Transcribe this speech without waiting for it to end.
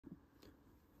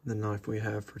The knife we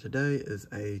have for today is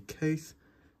a Case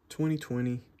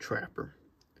 2020 Trapper.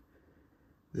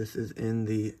 This is in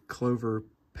the Clover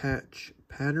patch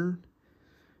pattern.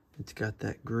 It's got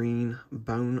that green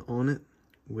bone on it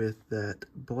with that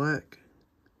black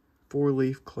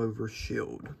 4-leaf clover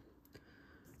shield.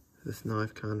 This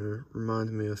knife kind of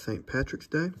reminds me of St. Patrick's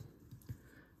Day.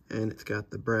 And it's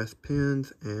got the brass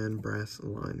pins and brass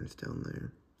liners down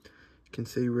there. You can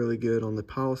see really good on the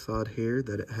pile side here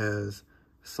that it has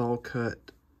saw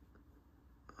cut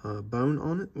bone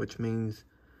on it, which means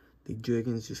the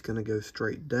jigging is just going to go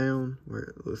straight down where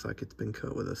it looks like it's been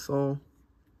cut with a saw.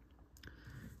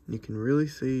 And you can really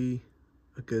see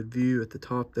a good view at the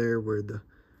top there where the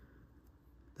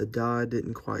die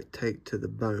didn't quite take to the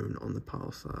bone on the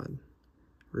pile side.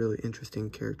 Really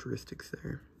interesting characteristics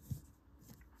there.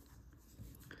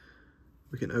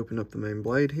 We can open up the main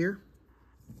blade here,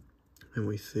 and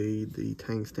we see the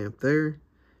tang stamp there,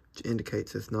 which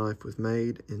indicates this knife was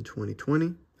made in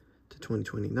 2020 to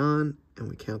 2029, and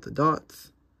we count the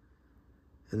dots,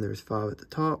 and there's 5 at the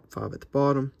top, 5 at the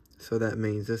bottom, so that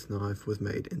means this knife was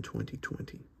made in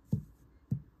 2020.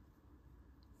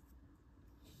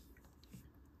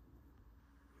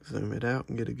 Zoom it out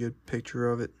and get a good picture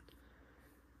of it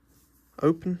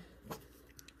open,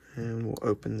 and we'll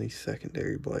open the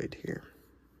secondary blade here.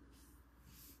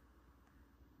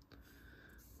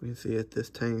 We can see at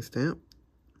this tang stamp,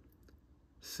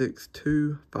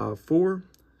 6254.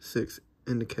 6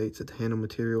 indicates that the handle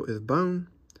material is bone.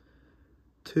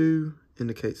 2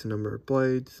 indicates the number of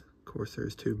blades. Of course,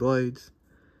 there's 2 blades.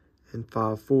 And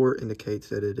 54 indicates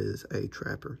that it is a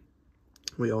trapper.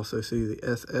 We also see the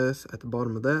SS at the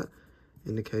bottom of that,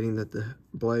 indicating that the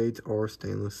blades are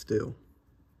stainless steel.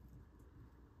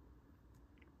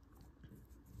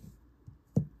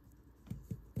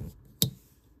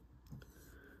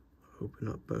 Open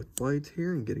up both blades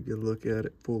here and get a good look at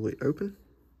it fully open.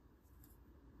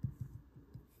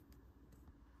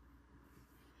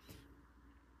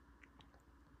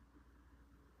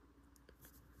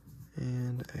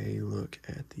 And a look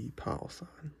at the pile side.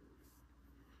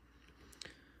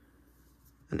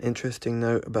 An interesting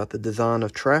note about the design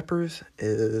of trappers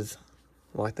is,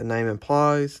 like the name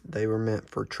implies, they were meant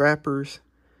for trappers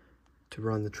to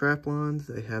run the trap lines.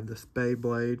 They have the spade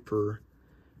blade for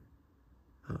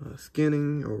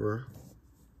skinning or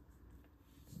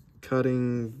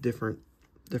cutting different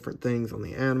things on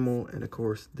the animal, and of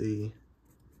course the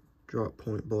drop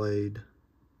point blade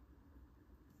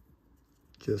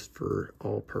just for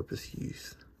all-purpose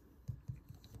use.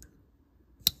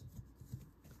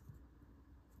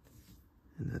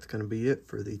 And that's going to be it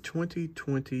for the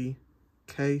 2020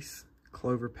 Case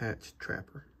Clover Patch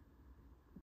Trapper.